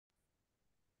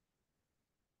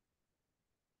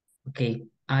Okay,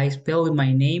 I spell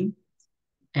my name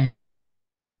and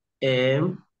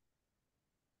M,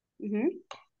 Ujú,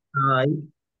 I,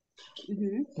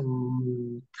 ujú.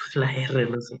 la R,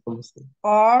 no sé cómo se.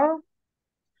 R,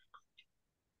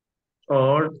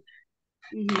 Or,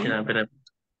 ujú. espera,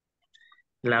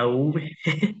 la V,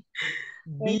 A,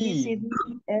 B, C, B.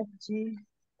 D, F, G,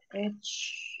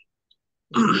 H,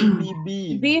 B, B,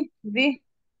 B. B, B.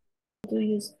 Do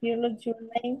you spell your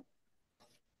name?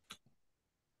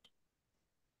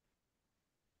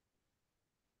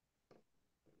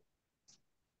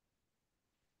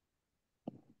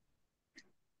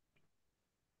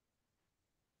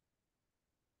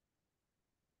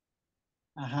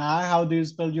 How do you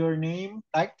spell your name?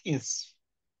 Practice.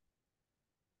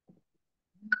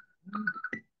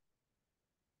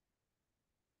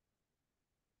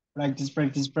 Practice,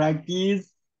 practice,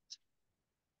 practice.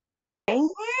 I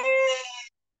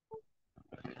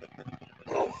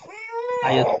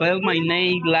spell my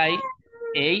name like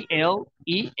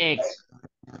Alex.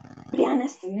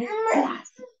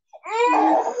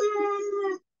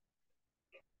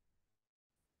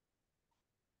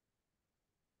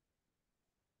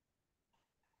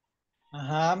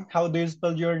 How do you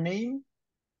spell your name?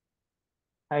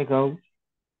 I go.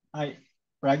 I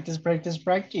practice, practice,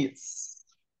 practice.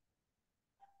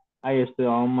 I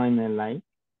spell my name like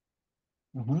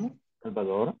Mhm.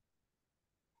 Salvador.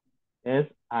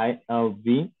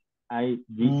 Silvido.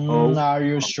 Are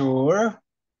you sure?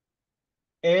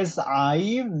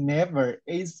 S-I never.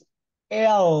 It's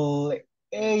L-A-A-L.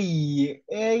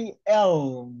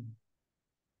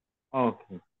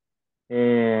 Okay.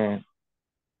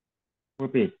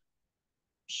 Repeat.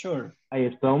 Sure. I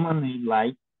spell my name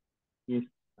like is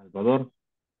Salvador.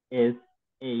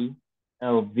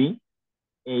 Salvador.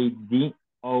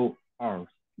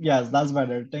 Yes, that's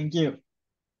better. Thank you.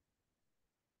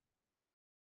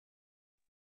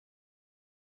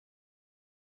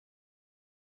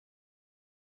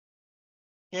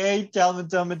 Okay, tell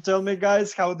me,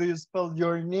 guys, how do you spell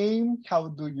your name? How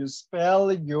do you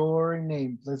spell your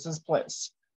name?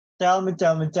 Please. Tell me,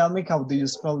 how do you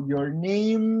spell your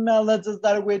name? Now let's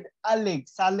start with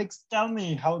Alex. Alex, tell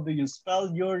me, how do you spell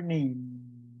your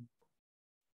name?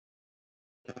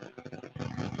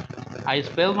 I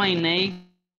spell my name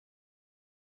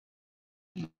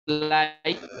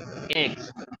like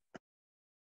X.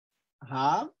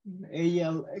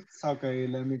 A-L-X. Okay,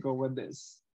 let me go with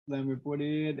this. Let me put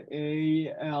it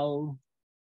A-L-E-X.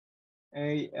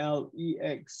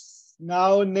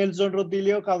 Now, Nelson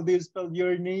Rotilio, how do you spell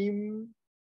your name?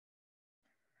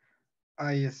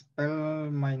 I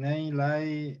spell my name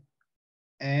like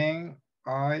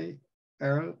N-I-L-S-O-M.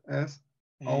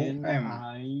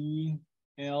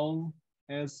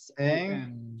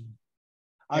 N-I-L-S-O-N.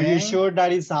 Are you sure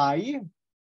that is I?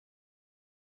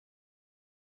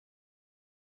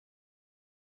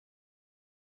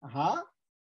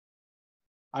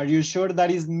 Are you sure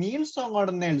that is Nilsson or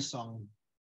Nelson?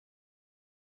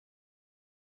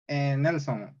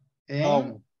 Nelson.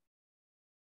 No.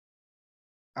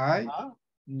 I?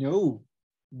 No.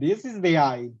 This is the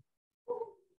I.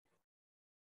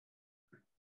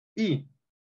 E.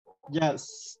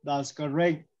 Yes, that's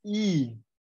correct. E.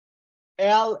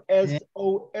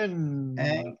 L-S-O-N.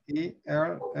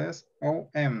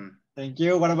 N-E-L-S-O-M. Thank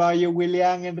you. What about you,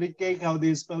 William Enrique? How do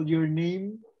you spell your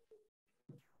name?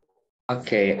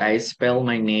 okay, I spell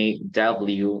my name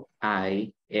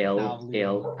W-I-L-L-I-A-M.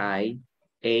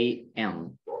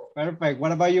 Perfect.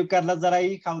 What about you, Carla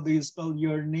Zaray? How do you spell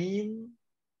your name?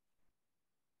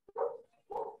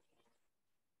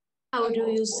 How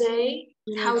do you spell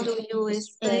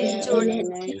your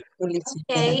name?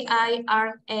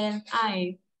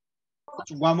 K-I-R-N-I.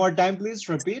 One more time, please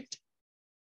repeat.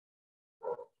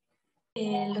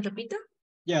 ¿Lo repito?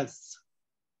 Yes.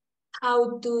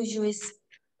 How do you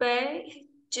spell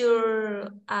your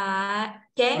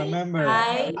Remember,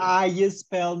 I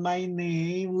spell my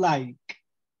name like.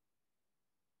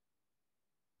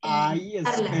 I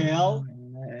spell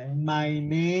my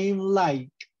name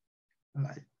like.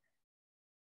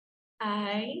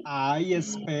 I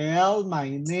spell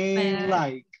my name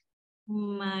like.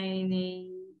 My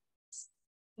name.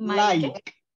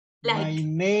 Like. My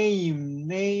name.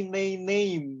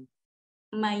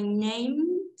 My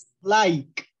name.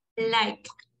 Like. Like.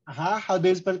 How do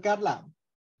you spell Carla?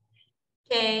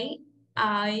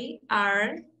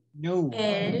 K-I-R. No.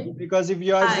 L. Because if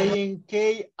you are saying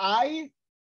K-I-R-L-I,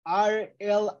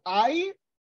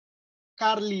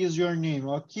 Carly is your name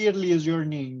or Kirly is your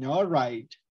name. All right.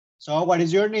 So what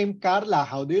is your name, Carla?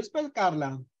 How do you spell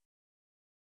Carla?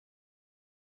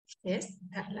 Yes,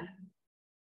 Carla.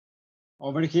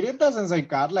 Over here it doesn't say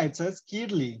Carla, it says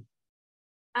Kirly.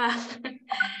 Ah,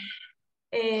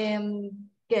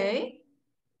 gay.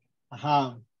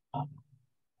 Ajá.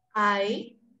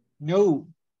 I. No.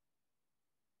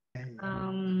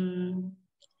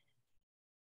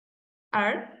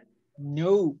 Are.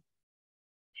 No.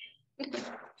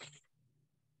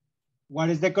 What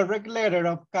is the correct letter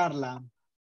of Carla?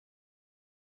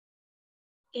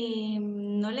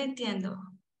 No le entiendo.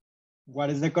 What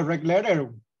is the correct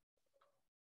letter?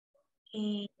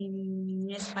 En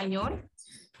español.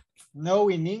 No,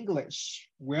 in English.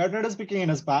 We are not speaking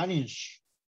in Spanish.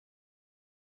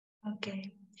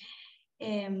 Okay.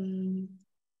 A.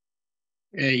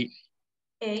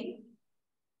 A.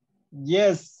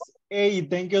 Yes, A.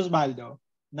 Thank you, Osvaldo.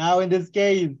 Now, in this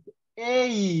case, A.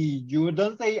 You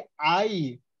don't say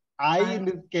I. I, in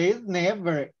this case,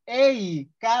 never. A.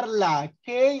 Carla.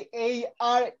 K-A-R-L-A.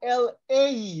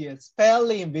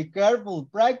 Spelling. Be careful.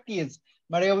 Practice.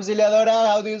 María Auxiliadora,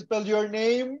 how do you spell your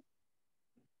name?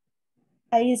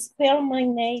 I spell my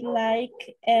name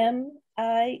like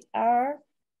M-I-R-Y.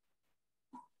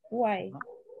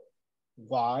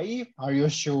 Why? Are you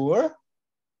sure?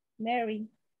 Mary.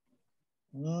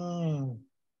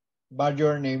 But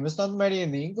your name is not Mary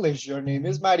in English. Your name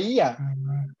is Maria.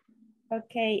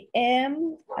 Okay,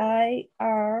 M-I-R-A-I.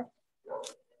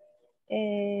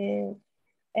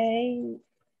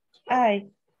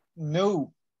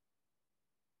 No.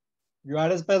 You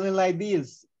are spelling like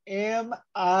this.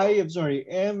 M-A-R-A-I,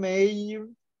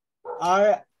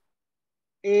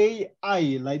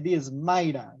 like this,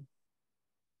 Mayra.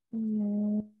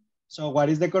 So what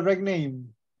is the correct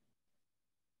name?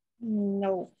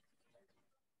 No.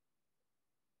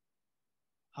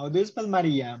 How do you spell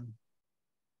Maria?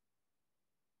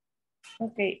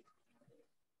 Okay.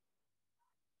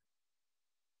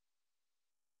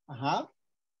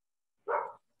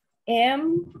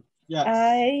 M Yes.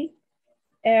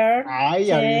 I-R-J. Are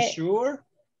you sure?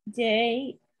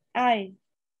 J-I.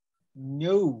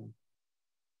 No.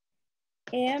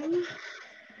 M-I.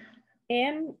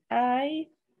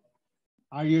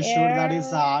 Are you sure that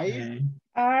is I?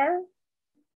 R.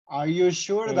 Are you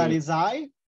sure that is I?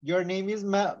 Your name is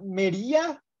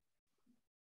Maria?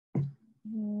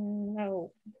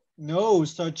 No. No,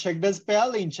 so check the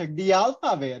spelling, check the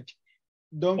alphabet.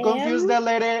 Don't confuse the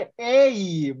letter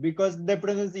A because the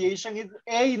pronunciation is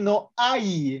A, no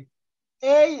I.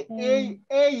 A.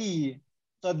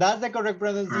 So that's the correct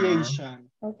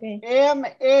pronunciation. Okay.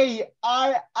 M-A-R-I-A,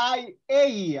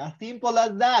 as simple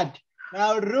as that.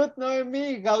 Now, Ruth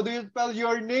Noemi, how do you spell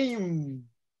your name?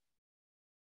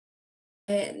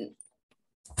 No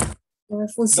Don't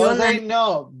funciona. say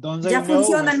no. Don't say Ya no.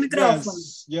 funciona el micrófono.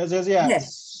 Yes.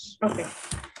 Yes. Okay.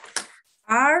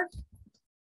 R.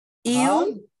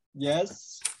 U.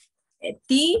 Yes.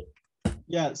 T.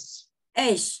 Yes.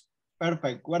 H.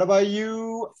 Perfect. What about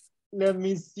you? Let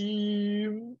me see.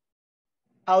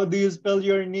 How do you spell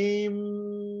your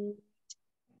name?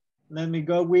 Let me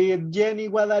go with Jenny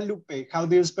Guadalupe. How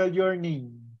do you spell your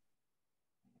name?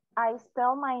 I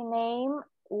spell my name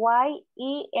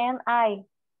Y-E-N-I.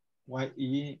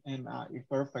 Y-E-N-I.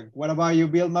 Perfect. What about you,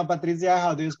 Vilma Patricia?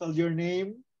 How do you spell your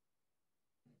name?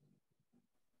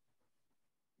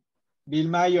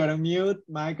 Vilma, you're on mute.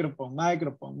 Microphone.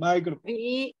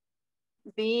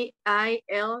 V-I-L-M-A.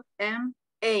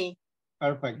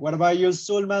 Perfect. What about you,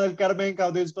 Zulma del Carmen?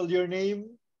 How do you spell your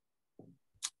name?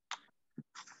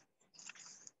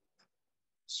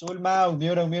 Zulma,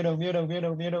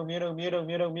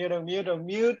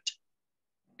 mute.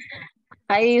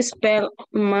 I spell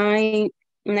my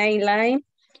name like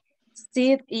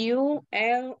C-U-L-M-A.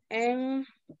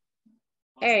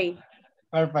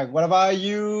 Perfect. What about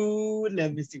you?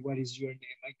 Let me see. What is your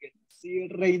name? I can see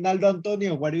Reynaldo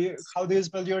Antonio. How do you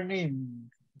spell your name?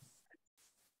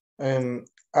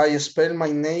 I spell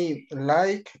my name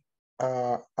like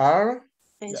R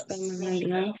I spell my name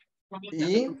like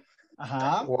E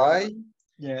Y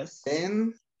Yes.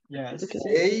 N Yes.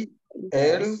 A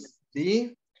L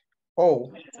D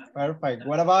O. Perfect.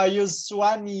 What about you,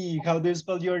 Swani? How do you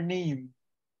spell your name?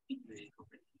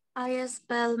 I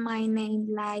spell my name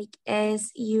like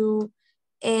S-U-A-N-N-Y.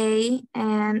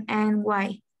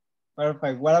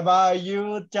 Perfect. What about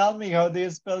you? Tell me, how do you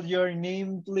spell your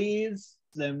name, please?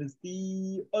 Let me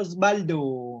see.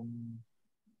 Osvaldo.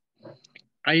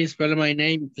 I spell my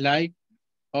name like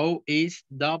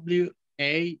O-S-W-A-L-D-O.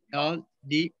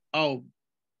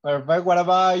 Perfect. What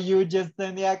about you,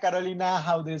 Yesenia Carolina?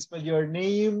 How do you spell your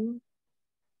name?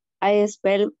 I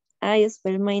spell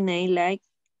my name like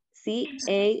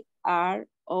C-A-R-O-L-I-N-A.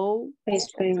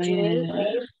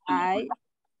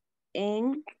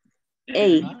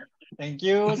 Thank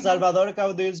you. Salvador,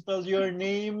 how do you spell your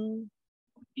name?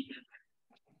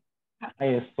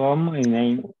 I spell my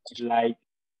name like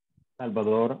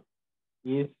Salvador.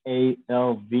 Is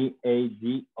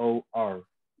Salvador.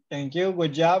 Thank you.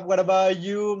 Good job. What about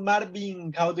you,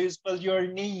 Marvin? How do you spell your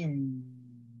name?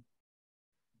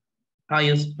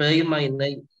 I spell my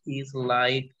name is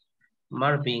like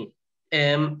Marvin.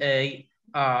 Marbim.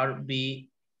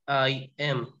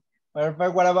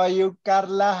 Perfect. What about you,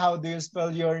 Carla? How do you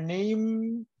spell your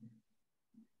name?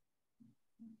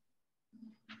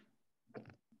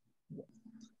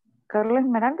 Carla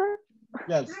Esmeralda.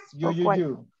 Yes,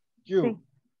 you. Sí.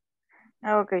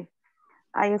 Okay.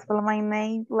 I spell my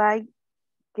name like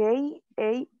Karla.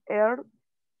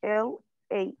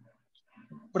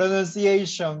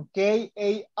 Pronunciation,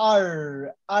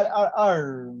 K-A-R,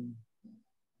 R-R-R.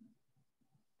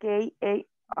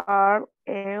 Karla.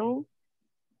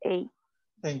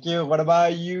 Thank you. What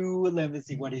about you? Let me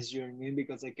see, what is your name?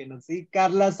 Because I cannot see.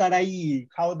 Carla Sarai,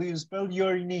 how do you spell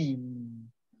your name?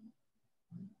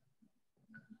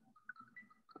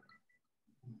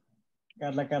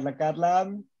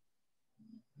 Carla.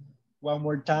 One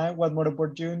more time, one more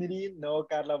opportunity. No,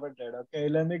 Carla over there. Okay,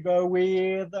 let me go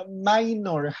with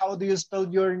Minor. How do you spell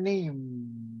your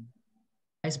name?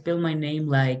 I spell my name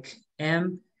like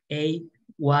M-A-Y-N-O-R.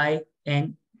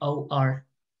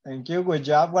 Thank you, good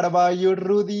job. What about you,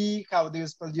 Rudy? How do you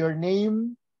spell your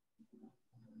name?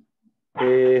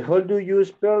 How do you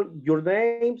spell your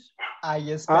names? I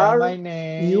spell my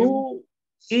name.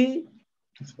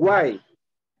 R-U-D-Y.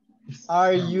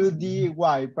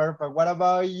 R-U-D-Y. Perfect. What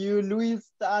about you, Luis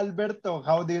Alberto?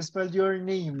 How do you spell your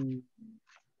name?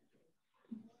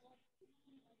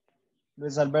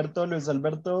 Luis Alberto. No,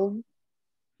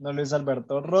 Luis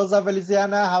Alberto. Rosa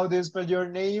Feliciana, how do you spell your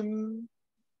name?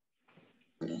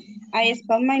 I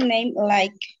spell my name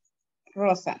like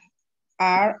Rosa.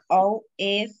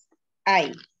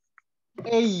 R-O-S-I.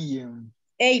 A.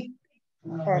 Thank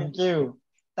you.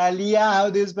 Talia, how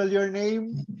do you spell your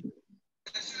name?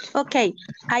 Okay,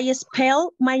 I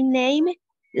spell my name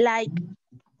like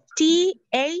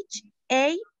T-H-A-L-I-A.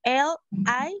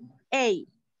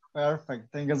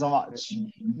 Perfect, thank you so much.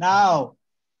 Now,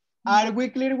 are we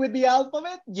clear with the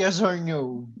alphabet? Yes or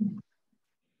no?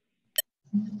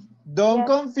 Don't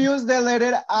confuse the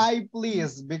letter I,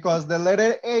 please, because the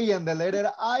letter A and the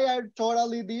letter I are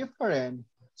totally different.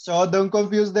 So don't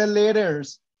confuse the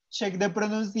letters. Check the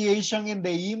pronunciation in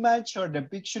the image or the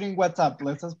picture in WhatsApp.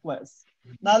 Let's please.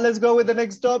 Now let's go with the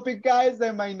next topic, guys.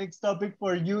 And my next topic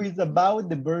for you is about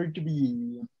the verb to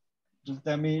be. Just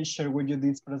let me share with you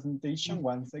this presentation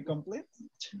once I complete.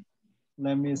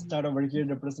 Let me start over here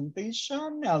the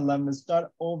presentation and let me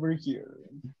start over here.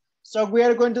 So we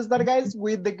are going to start, guys,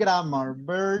 with the grammar,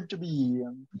 verb to be.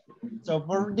 So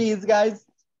for this, guys,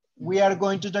 we are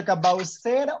going to talk about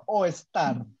ser o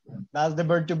estar. That's the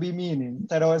verb to be meaning,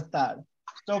 ser o estar.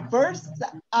 So first,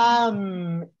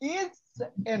 is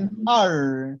and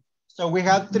are. So we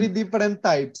have three different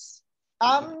types.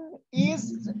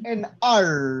 Is, and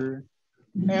are.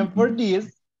 And for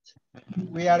this,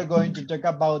 we are going to talk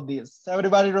about this.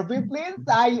 Everybody repeat, please.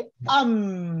 I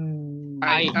am.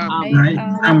 I am. I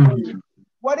am.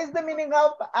 What is the meaning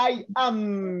of I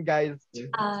am, guys?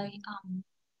 I am.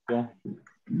 Yeah.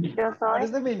 What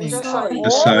is the meaning? Yo soy.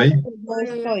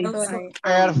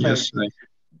 Perfect. Yo soy.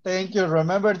 Thank you.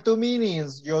 Remember two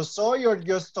meanings. Yo soy or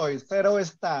yo estoy. Ser o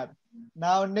estar.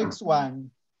 Now, next one.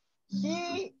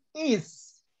 He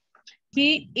is.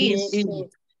 He is.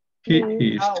 He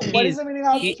is. What is the meaning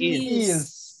of He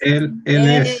is? Él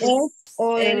es.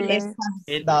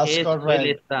 That's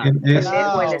correct. Él es.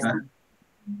 Now,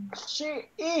 she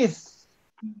is.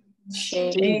 She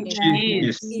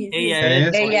is.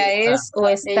 Ella es o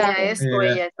está.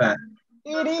 Ella está.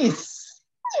 It is.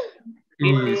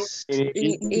 is.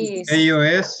 Ello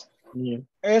es.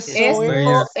 Eso Esto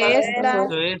es. está.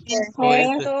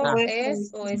 Esto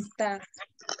es o está.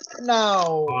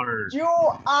 Now, you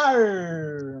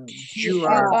are. You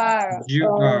are. You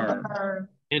are.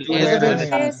 What is the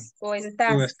meaning? Es o Tú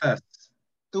estás. estás.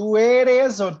 Tú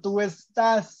eres o tú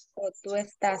estás. O tú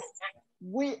estás.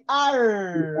 We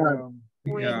are.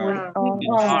 We are.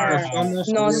 are.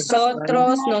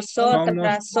 Nosotros,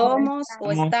 nosotras somos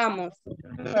o estamos.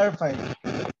 Perfect.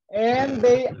 And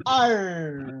they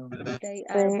are. They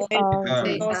are.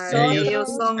 Ellos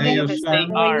son. Ellos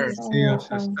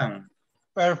están.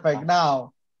 Perfect.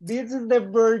 Now, this is the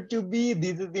verb to be.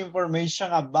 This is the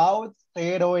information about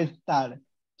ser o estar.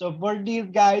 So for these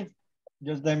guys,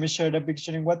 just let me share the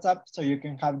picture in WhatsApp so you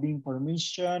can have the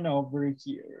information over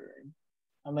here.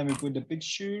 And let me put the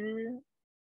picture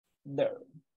there.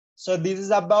 So this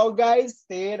is about, guys,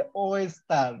 ser o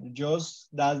estar. Just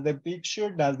that's the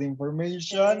picture, that's the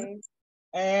information.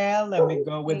 And let me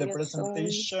go with the Ellos son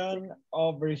presentation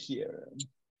over here.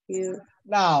 here.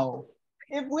 Now,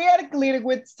 if we are clear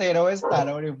with zero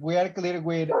estar, or if we are clear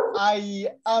with I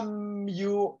am,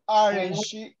 you are, and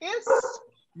she is,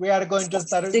 we are going to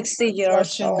start 60 years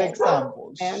watching the old.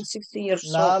 examples. I am 60 years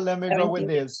Now, old. let me go with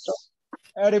 70 years this. old.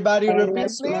 Everybody I am repeat,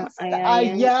 Nesma. please. I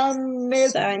am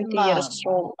 70 Nesma. years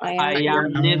old. I I am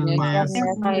am Nesma. I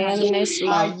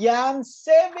Nesma. am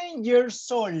 7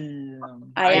 years old.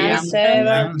 I am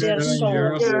 7 years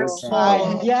old.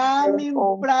 I am in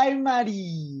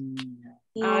primary.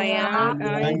 I am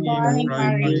in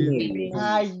primary.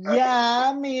 I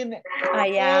am in I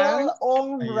am El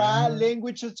Honra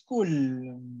Language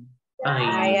School.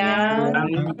 I am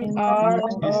in El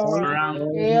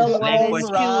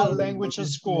Honra Language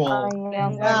School.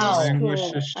 Now, I am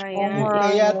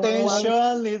pay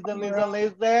attention, listen.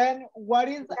 What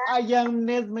is I am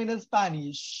Nesma in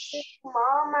Spanish?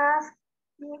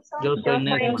 Yo soy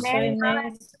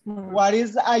Nesma. What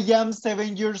is I am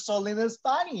 7 years old in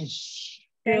Spanish?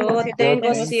 Yo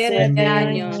tengo 7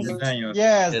 años.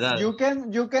 Yes, you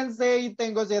can say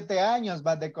tengo 7 años,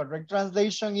 but the correct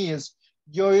translation is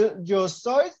yo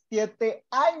soy 7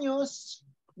 años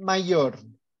mayor.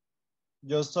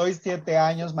 Yo soy 7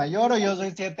 años mayor o yo soy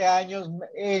 7 años,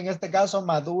 en este caso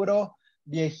maduro,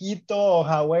 viejito, or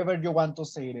however you want to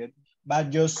say it.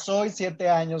 But yo soy 7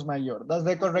 años mayor. That's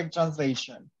the correct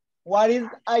translation. What is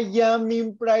I am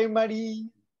in primary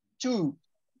 2?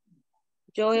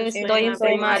 Yo estoy en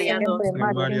primaria.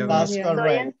 That's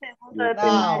correct.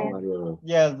 Now,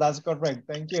 yes, that's correct.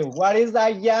 Thank you. What is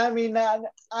I am in an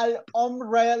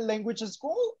Al-Omra language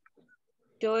school?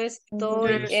 Yo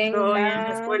estoy en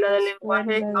la escuela de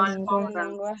lenguaje.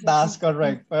 That's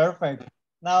correct. Perfect.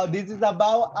 Now, this is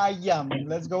about I am.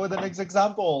 Let's go with the next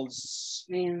examples.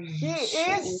 He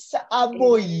is a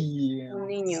boy. Un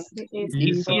niño.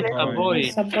 He is a boy.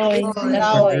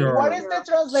 Now, what is the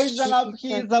translation of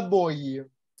he is a boy?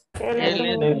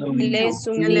 Él es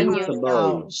un niño.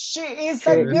 Now, she is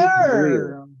a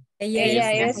girl.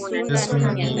 Ella es una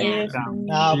niña.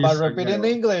 Now, but repeat in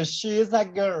English, she is a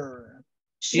girl.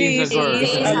 She is a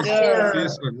girl.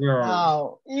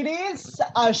 Now, it is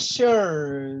a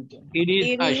shirt. It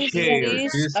is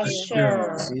a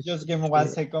shirt. Just give me 1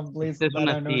 second, please. Es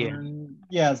una tía.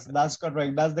 Yes, that's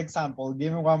correct. That's the example.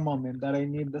 Give me 1 moment that I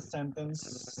need the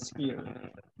sentence here.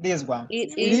 This one.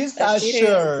 It is a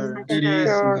shirt. It is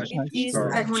a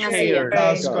shirt.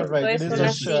 That's correct. It is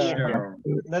a shirt.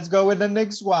 Let's go with the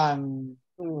next one.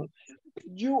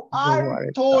 You are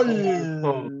tall.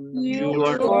 You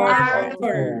are tall.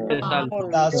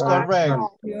 That's correct.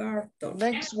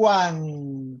 Next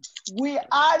one. We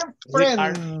are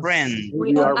friends.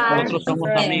 Nosotros somos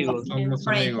amigos.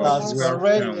 That's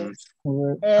correct.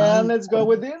 And let's go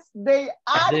with this. They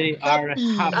are happy.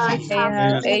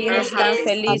 Ellos están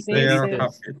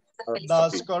felices.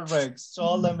 That's correct.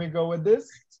 So let me go with this.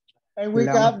 And we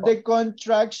have the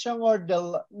contraction or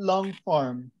the long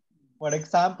form. For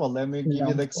example, let me give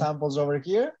you the examples over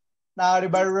here. Now,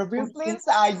 everybody repeat, please.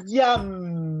 I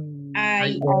am.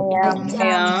 I am.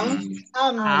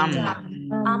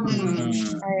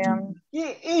 He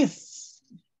is.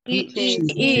 He is.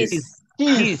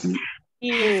 He is.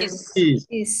 She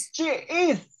is.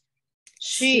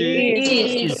 She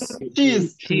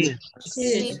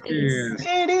is.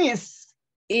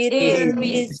 It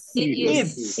is. It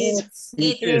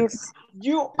is.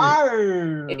 You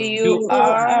are. You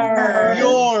are.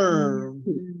 Your.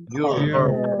 We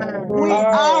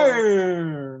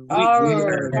are.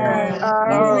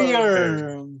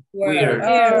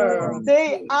 We're.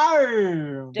 They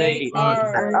are.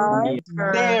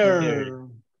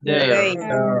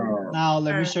 There. Now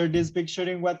let me share this picture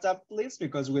in WhatsApp, please,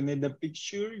 because we need the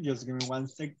picture. Just give me 1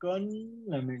 second.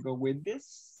 Let me go with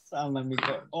this. And let me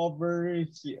go over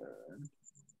here.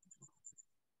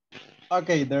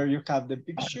 Okay, there you have the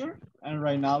picture. And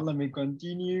right now, let me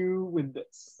continue with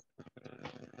this.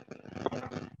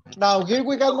 Now, here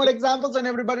we have more examples, and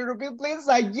everybody repeat, please.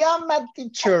 I am a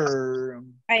teacher.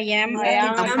 I am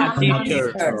a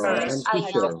teacher.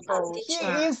 He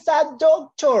is a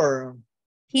doctor.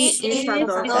 He is a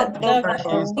doctor.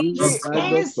 He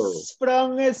is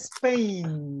from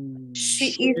Spain. She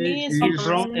is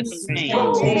from Spain.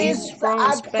 It is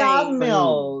a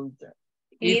camel.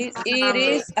 It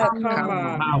is a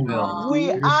camel.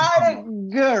 We are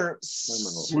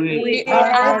girls. We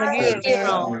are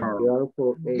girls.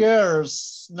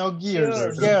 Girls, no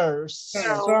gears. Girls.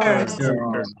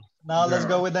 Now let's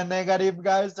go with the negative,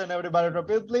 guys, and everybody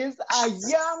repeat, please. I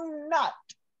am not.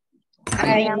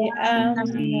 I am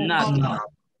not. Not.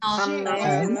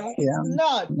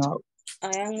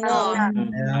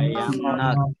 I am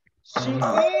not. She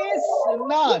is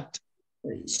not.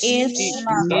 Is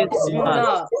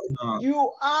not.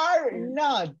 You are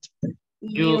not.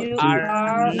 You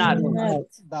are not.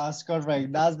 That's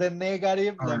correct. That's the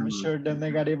negative. Let me show the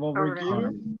negative over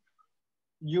here.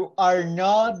 You are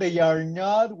not, they are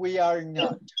not, we are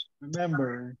not.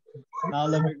 Remember. Now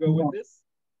let me go with this.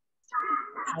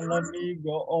 And let me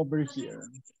go over here.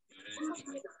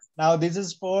 Now this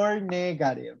is for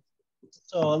negative.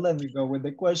 So let me go with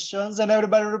the questions. And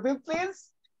everybody repeat, please.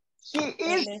 He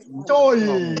is tall.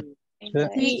 He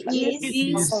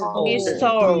is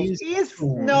tall. He is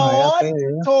not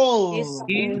tall.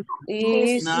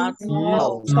 He is not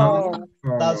tall.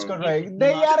 That's correct.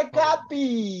 They are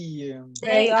happy.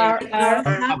 They are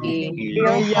happy.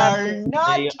 They are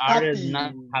not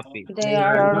happy. They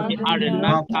are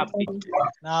not happy.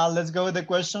 Now let's go with the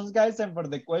questions, guys. And for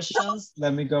the questions,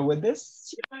 let me go with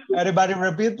this. Everybody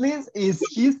repeat, please. Is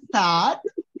he sad?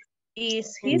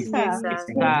 Is he sad?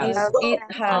 Is it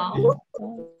happy?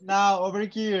 Now over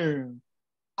here.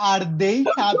 Are they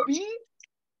happy?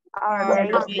 Are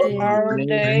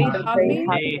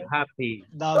they happy?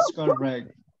 That's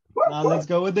correct. Now let's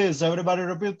go with this. Everybody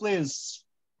repeat, please.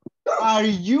 Are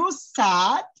you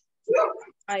sad?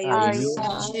 I am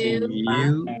sad.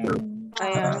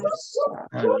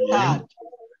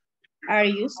 Are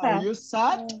you sad? Are you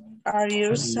sad? Are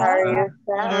you sad?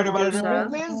 Everybody repeat,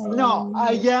 please. No,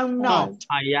 I am not.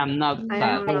 I am not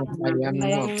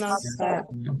sad.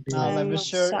 Now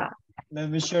let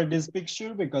me share this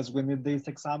picture because we need this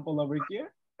example over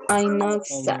here. I'm not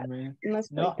sad.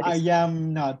 No, I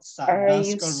am not sad.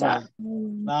 That's correct.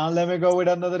 Now let me go with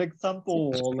another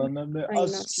example. And let me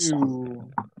ask you.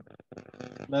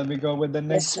 Let me go with the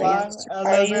next one. And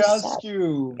let me ask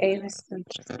you.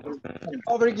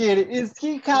 Over here, is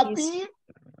he happy?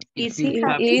 Is he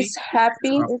happy?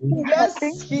 Yes,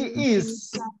 he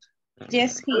is.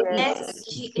 Yes,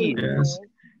 he is.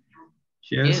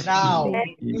 Yes. Now,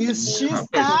 is she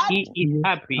sad? He is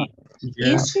happy.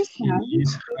 Yes. Is she happy?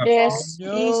 Yes,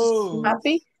 No.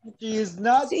 happy. She is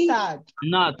not sad.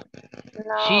 Not.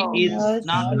 No. She is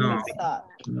not No. sad.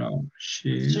 No,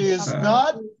 She is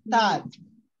not sad.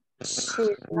 She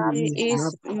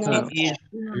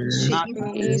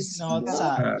is not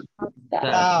sad.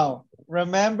 Now,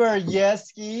 remember, yes,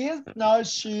 he is, no,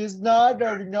 she is not,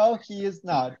 or no, he is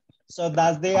not. So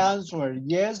that's the answer,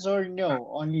 yes or no.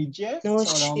 Only yes no, or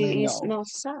she only is no? not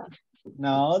sad.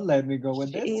 Now, let me go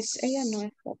with this. Ella no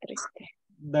está triste.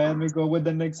 Let me go with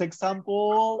the next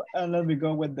example, and let me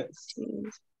go with this.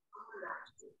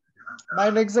 My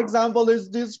next example is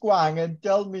this one, and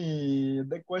tell me,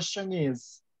 the question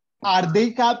is, are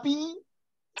they happy?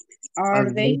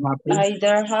 Are they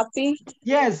happy?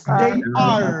 Yes, they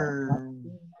are.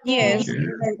 Yes,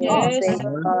 yes,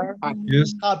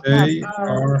 Yes, Happy. they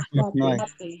are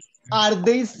happy. Are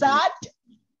they sad?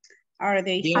 Are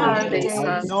they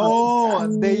sad? No,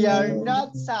 they are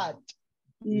not sad.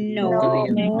 No,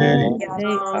 They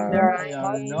They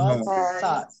are not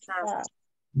sad.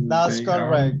 That's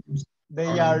correct.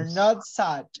 They are not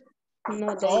sad.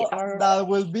 No, they So are. that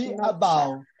will be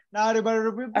about. Now everybody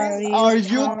repeat, please. Are Are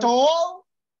you you tall?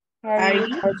 Are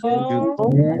you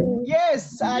tall?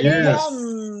 Yes, I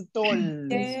am tall.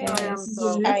 Yes,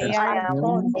 I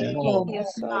am tall.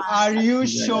 Are you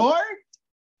short?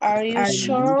 Are you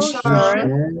short?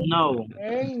 No.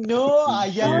 Hey, no, I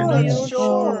am not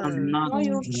short. No,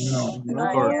 you're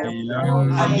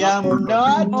I am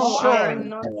not short. I'm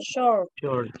not short.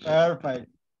 Perfect.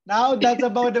 Now that's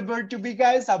about the verb to be,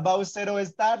 guys. About zero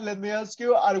start. Let me ask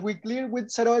you, are we clear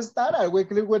with zero start? Are we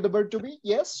clear with the verb to be?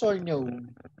 Yes or no?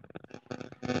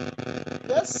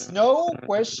 Yes, no?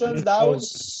 Questions,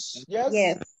 doubts? Yes?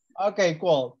 Yes. Okay,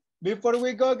 cool. Before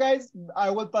we go, guys, I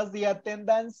will pass the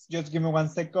attendance. Just give me 1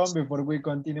 second before we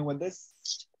continue with this.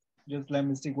 Just let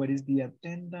me see what is the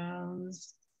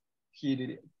attendance. Here it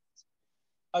is.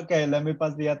 Okay, let me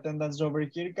pass the attendance over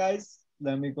here, guys.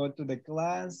 Let me go to the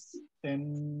class,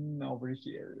 then over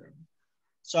here.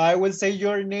 So I will say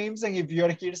your names, and if you're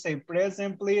here, say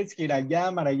present, please. Here I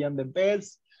am, and I am the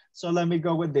best. So let me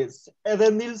go with this.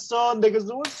 Eden Nilsson de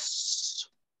Jesus.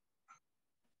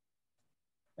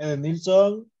 Eden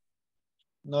Nilsson.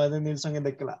 No Eden Nilsson in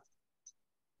the class.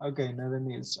 Okay, no Eden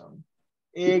Nilsson.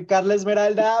 Carla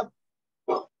Esmeralda.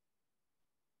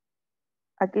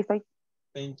 Aquí estoy.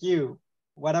 Thank you.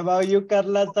 What about you,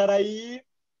 Carla Sarai?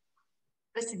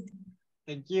 Present.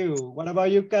 Thank you. What about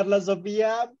you, Carla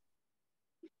Sofia?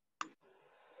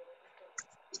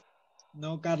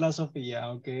 No, Carla Sofia.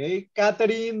 Okay.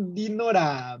 Catherine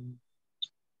Dinora.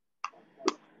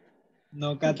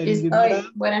 No, Catherine Dinora.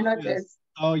 Buenas noches. Yes.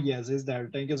 Oh, yes, it's there.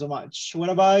 Thank you so much. What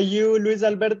about you, Luis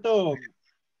Alberto?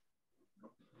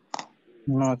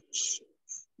 Not.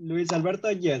 Luis Alberto,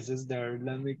 yes, is there.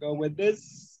 Let me go with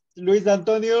this. Luis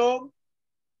Antonio.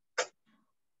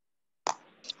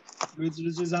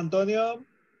 Luis Antonio.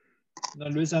 No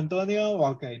Luis Antonio.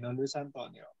 Okay, no Luis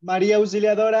Antonio. María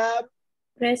Auxiliadora.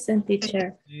 Present,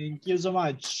 teacher. Thank you so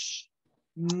much.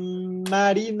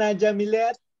 Marina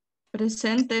Jamilet.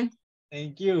 Presente.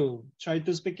 Thank you. Try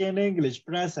to speak in English.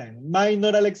 Present.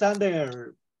 Minor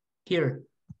Alexander. Here.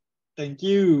 Thank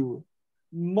you.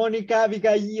 Mónica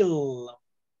Abigail.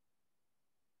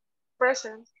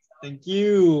 Present. Thank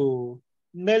you.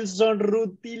 Nelson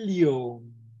Rutilio.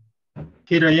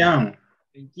 Here I am.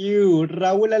 Thank you.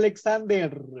 Raúl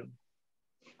Alexander.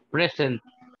 Present.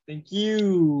 Thank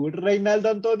you. Reinaldo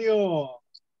Antonio.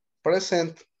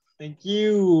 Present. Thank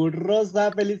you.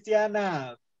 Rosa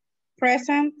Feliciana.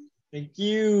 Present. Thank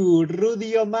you.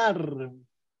 Rudy Omar.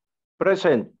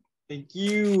 Present. Thank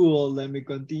you. Let me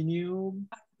continue.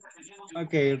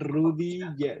 Okay, Rudy,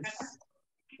 yes.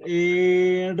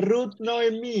 Ruth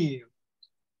Noemi.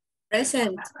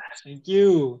 Present. Thank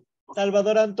you.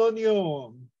 Salvador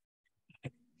Antonio.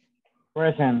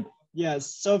 Present.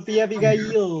 Yes. Sofía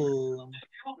Abigail.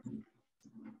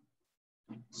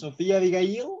 Sofía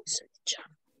Abigail.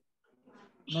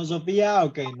 No Sofía,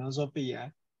 okay, no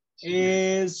Sofía.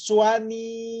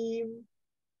 Swani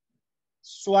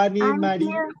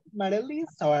Marelis,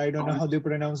 so I don't know how to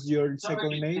pronounce your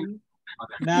second name.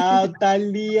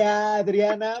 Natalia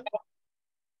Adriana.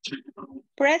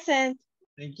 Present.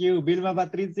 Thank you. Vilma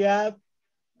Patricia.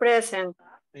 Present.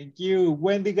 Thank you.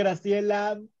 Wendy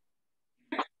Graciela.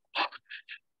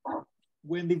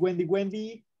 Wendy.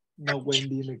 No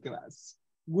Wendy in the class.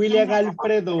 William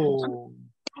Alfredo.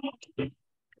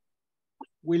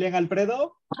 William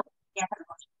Alfredo.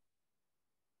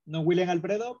 No William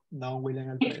Alfredo. No William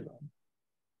Alfredo.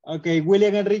 Okay,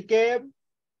 William Enrique.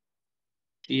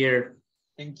 Here.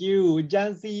 Thank you.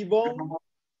 Jancy Yvonne.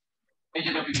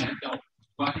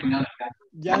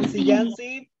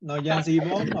 Jancy. No Jancy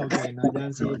Yvonne. Okay, no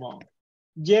Jancy Yvonne.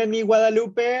 Jenny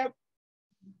Guadalupe.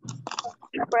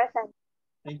 Present.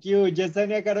 Thank you.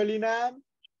 Yesenia Carolina.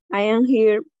 I am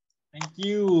here. Thank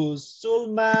you.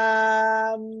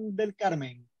 Zulma del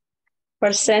Carmen.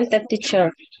 Present,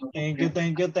 teacher. Thank you.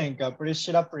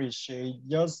 Appreciate.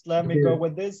 Just let me go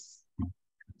with this.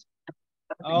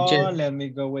 Oh, let me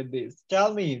go with this.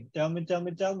 Tell me. Teacher.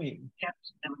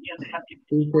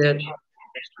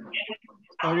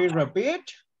 Sorry,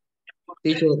 repeat.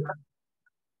 Teacher.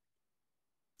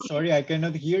 Sorry, I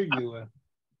cannot hear you.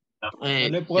 No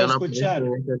le puedo Yo no escuchar.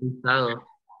 aparezco en este listado.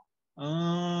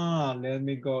 Let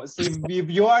me go. If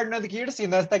you are not here, si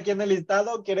no está aquí en el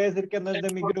listado, quiere decir que no es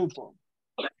de mi grupo.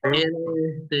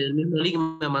 El mismo link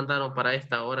me mandaron para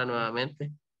esta hora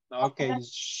nuevamente. Ok,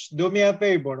 do me a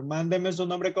favor, mándeme su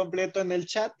nombre completo en el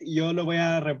chat y yo lo voy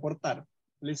a reportar.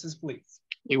 Please.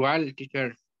 Igual,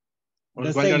 teacher.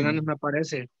 The Igual same. Hernández me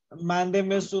aparece.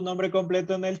 Mándeme su nombre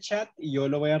completo en el chat y yo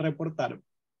lo voy a reportar.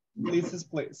 Please.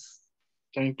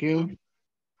 Thank you.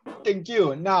 Thank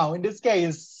you. Now, in this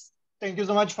case, thank you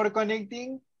so much for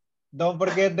connecting. Don't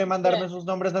forget de mandarme sus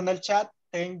nombres en el chat.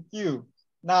 Thank you.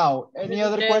 Now, any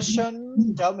other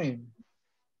question? Tell me.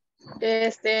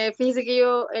 Fíjese que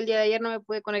yo el día de ayer no me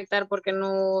pude conectar porque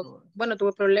no, bueno,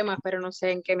 tuve problemas, pero no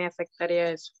sé en qué me afectaría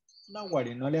eso. No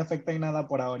worry, no le afecta en nada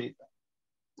por ahorita.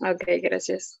 Ok,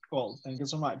 gracias. Cool, thank you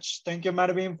so much. Thank you,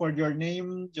 Marvin, for your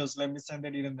name. Just let me send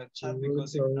it in the chat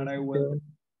because if not, I will.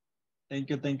 Thank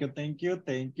you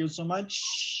so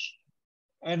much.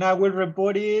 And I will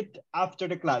report it after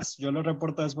the class. Yo lo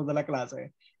reporto después de la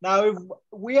clase. Now, if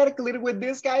we are clear with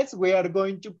this, guys, we are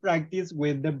going to practice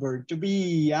with the verb to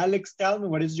be. Alex, tell me,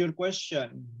 what is your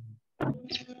question?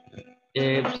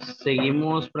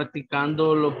 Seguimos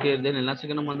practicando lo que del enlace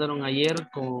que nos mandaron ayer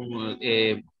con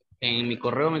en mi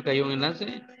correo me cayó un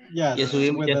enlace. Yes, ya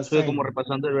estuve como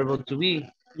repasando el verbo to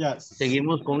be. Yes.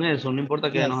 Seguimos con eso, no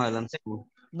importa que nos adelantemos.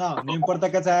 No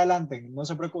importa que se adelanten, no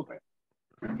se preocupe.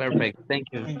 Perfect, thank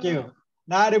you. Thank you.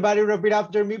 Now everybody repeat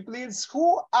after me, please.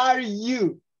 Who are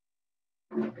you?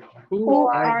 Who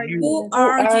are you?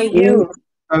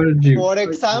 For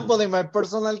example, in my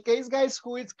personal case, guys,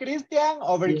 who is Christian?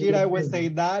 Over here, I would say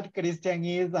that Christian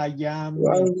is, I am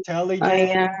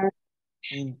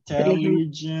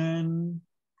intelligent.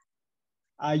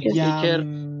 I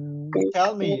am,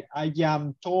 tell me, I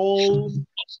am tall.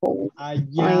 I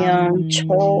am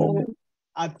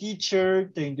a teacher.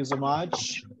 Thank you so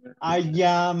much. I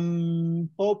am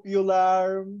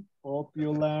popular.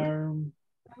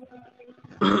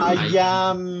 I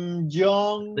am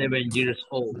young. 7 years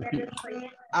old.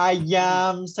 I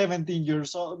am 17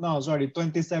 years old. No, sorry,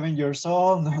 27 years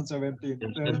old. Not 17.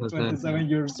 27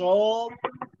 years old.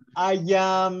 I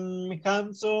am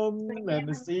handsome. Let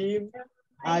me see.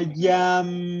 I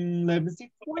am, let me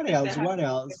see. What else? What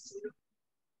else?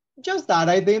 Just that.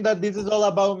 I think that this is all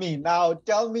about me. Now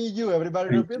tell me you.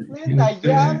 Everybody repeat, please. I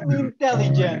am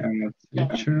intelligent. I am a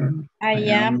teacher. I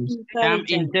am I'm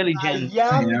intelligent. intelligent. I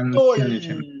am tall.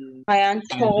 I am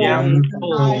I tall. am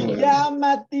I tall. am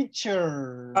a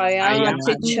teacher. I am a am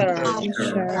teacher.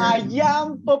 I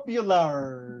am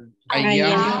popular. I I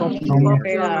am am popular.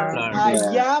 popular. I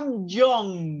am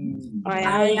young. I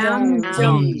I am am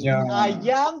young. Young. I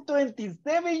am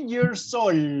 27 years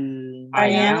old. I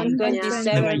am am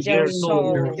 27 years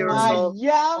old. I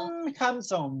am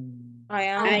handsome. I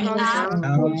am I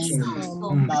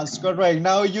handsome. That's correct.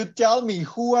 Now you tell me,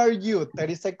 who are you?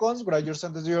 30 seconds, write your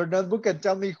sentence in your notebook and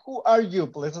tell me, who are you?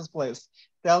 Please.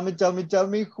 Tell me,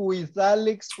 who is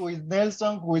Alex, who is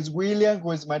Nelson, who is William,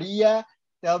 who is Maria?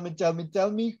 Tell me,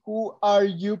 who are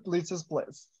you? Please.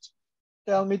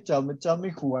 Tell me,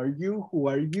 who are you? Who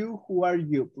are you? Who are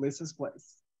you? Please.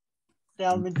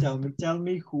 Tell me,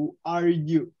 who are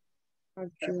you?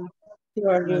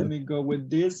 Let me go with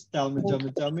this. Tell me,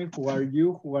 who are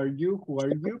you? Who are you? Who are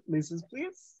you? Please.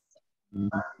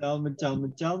 Tell me,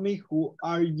 who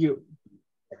are you?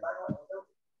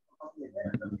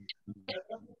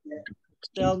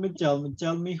 Tell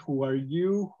me, who are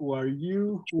you? Who are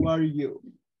you? Who are you?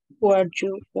 Who are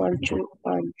you? Who are you? Who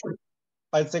are you?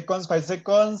 5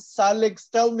 seconds. Alex,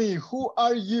 tell me, who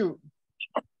are you?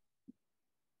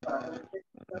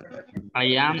 I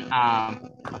am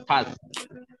fat.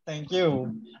 Thank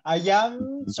you. I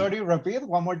am, sorry, repeat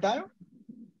one more time.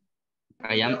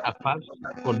 I am a fat.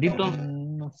 Gordito.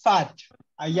 Fat.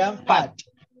 I am fat.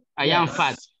 I am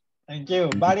fat. Thank you.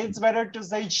 But it's better to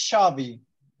say chubby.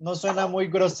 No suena muy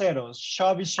grosero.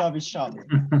 Chubby.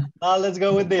 Now let's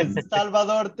go with this.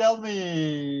 Salvador, tell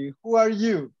me, who are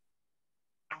you?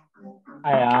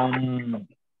 I am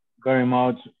very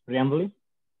much friendly.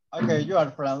 Okay, you are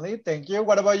friendly. Thank you.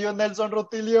 What about you, Nelson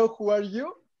Rutilio? Who are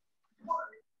you?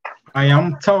 I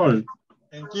am tall.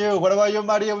 Thank you. What about you,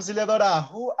 Maria Auxiliadora?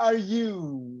 Who are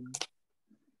you?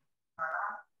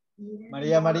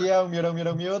 Maria,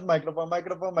 mute. Microphone.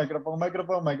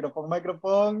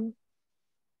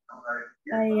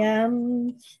 I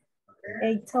am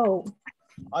a tall.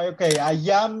 Okay, I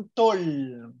am tall.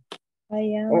 I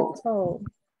am tall.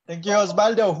 Thank you,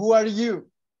 Osvaldo. Who are you?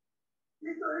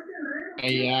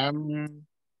 I am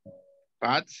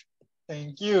fat.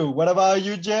 Thank you. What about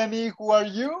you, Jenny? Who are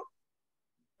you?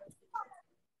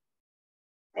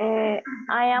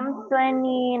 I am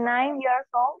 29 years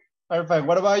old. Perfect.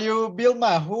 What about you,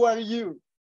 Vilma? Who are you?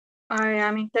 I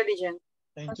am intelligent.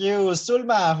 Thank you.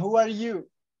 Sulma, who are you?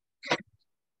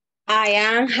 I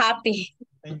am happy.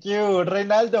 Thank you.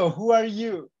 Reynaldo, who are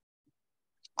you?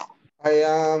 I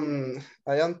am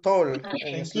tall and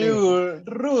Thank slim. you.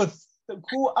 Ruth,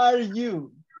 who are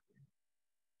you?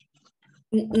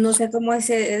 No sé cómo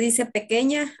se dice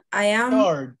pequeña. I am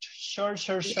Short.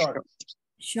 short.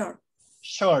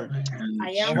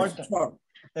 I am short.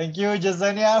 Thank you.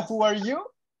 Yesenia, who are you?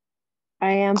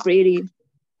 I am pretty.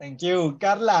 Thank you.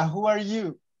 Carla, who are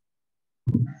you?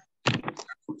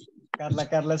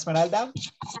 Carla Esmeralda.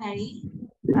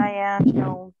 I am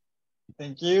young.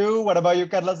 Thank you. What about you,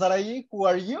 Carla Sarai? Who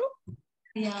are you?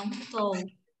 I am tall.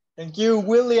 Thank you.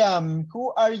 William,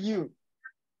 who are you?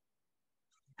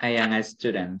 I am a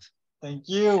student. Thank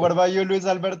you. What about you, Luis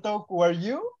Alberto? Who are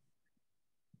you?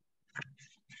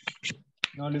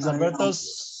 No, Luis Alberto.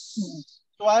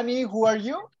 Suani, who are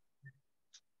you?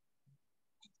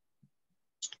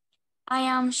 I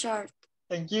am short.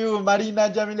 Thank you. Marina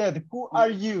Jamilet, who are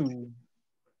you?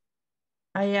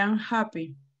 I am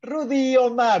happy. Rudy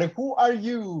Omar, who are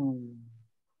you?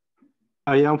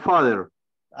 I am father.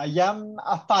 I am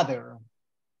a father.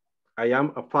 I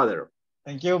am a father.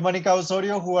 Thank you. Monica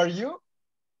Osorio, who are you?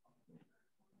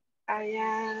 I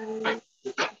am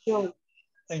young.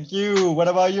 Thank you. What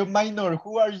about you, Minor?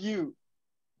 Who are you?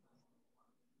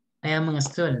 I am a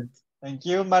student. Thank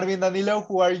you. Marvin Danilo,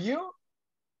 who are you?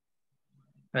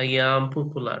 I am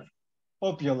popular.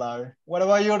 Popular. What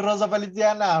about you, Rosa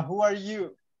Feliciana? Who are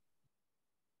you?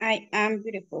 I am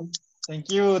beautiful. Thank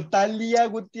you. Talia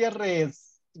Gutierrez,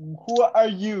 who are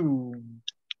you?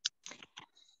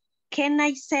 Can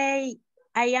I say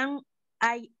I am,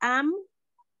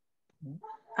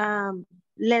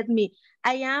 let me,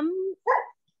 I am,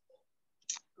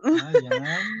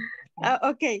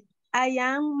 okay, I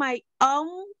am my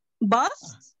own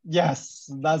boss? Yes,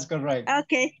 that's correct.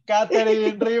 Okay.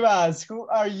 Catherine Rivas, who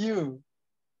are you?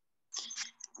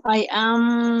 I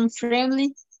am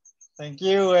friendly. Thank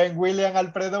you. And William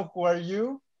Alfredo, who are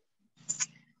you?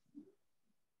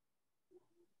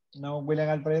 No, William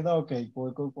Alfredo. Okay,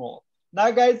 cool, cool, cool. Now,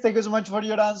 guys, thank you so much for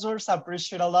your answers. I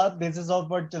appreciate a lot. This is all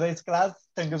for today's class.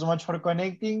 Thank you so much for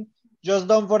connecting. Just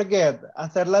don't forget,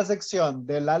 hacer la sección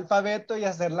del alfabeto y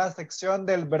hacer la sección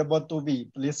del verbo to be.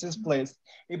 Please, please.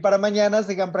 Y para mañana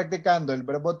sigan practicando el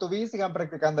verbo to be, sigan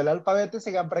practicando el alfabeto y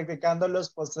sigan practicando los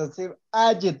possessive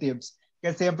adjectives,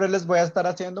 que siempre les voy a estar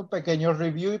haciendo un pequeño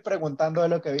review y preguntando de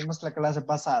lo que vimos la clase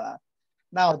pasada.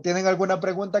 Now, ¿tienen alguna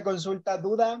pregunta, consulta,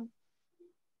 duda?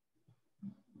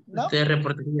 ¿No? Usted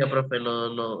reportaría, profe,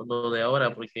 lo de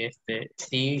ahora, porque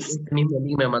sí, este mismo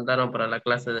link me mandaron para la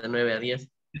clase de 9 a 10.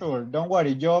 Sure, don't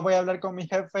worry. Yo voy a hablar con mi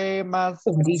jefe más.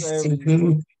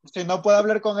 Si no puedo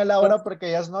hablar con él ahora porque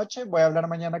ya es noche, voy a hablar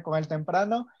mañana con él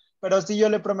temprano, pero sí yo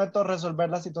le prometo resolver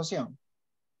la situación.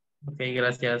 Ok,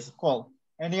 gracias. Cool.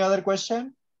 Any other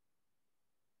question?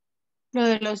 Lo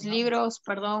de los libros,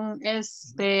 perdón,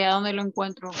 ¿a dónde lo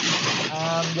encuentro?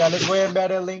 Ya les voy a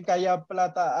enviar el link ahí a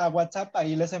WhatsApp,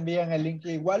 ahí les envían el link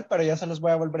igual, pero ya se los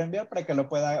voy a volver a enviar para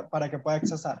que pueda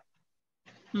accesar.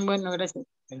 Bueno, gracias.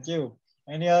 Thank you.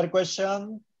 Any other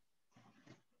question?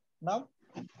 No?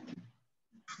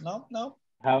 No?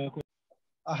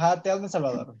 Ajá, tell me,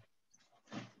 Salvador.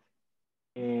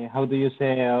 How do you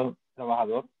say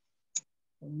trabajador?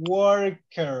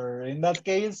 Worker. In that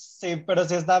case, sí, pero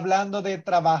si está hablando de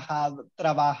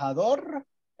trabajador,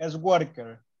 es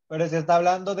worker. Pero si está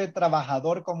hablando de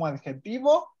trabajador como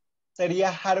adjetivo,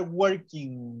 sería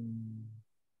hardworking.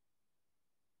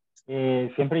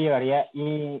 Siempre llegaría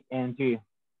ing.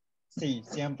 Sí,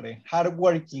 siempre.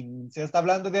 Hardworking. Si está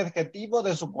hablando de adjetivo,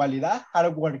 de su cualidad,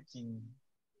 hardworking.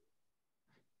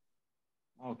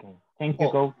 Okay. Thank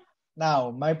you, coach.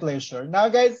 Now, my pleasure. Now,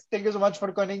 guys, thank you so much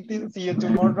for connecting. See you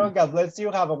tomorrow. God bless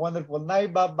you. Have a wonderful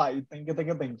night. Bye-bye. Thank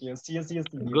you. See you.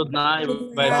 Good night.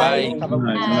 Bye. Bye-bye. Have a good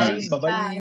night. Bye-bye.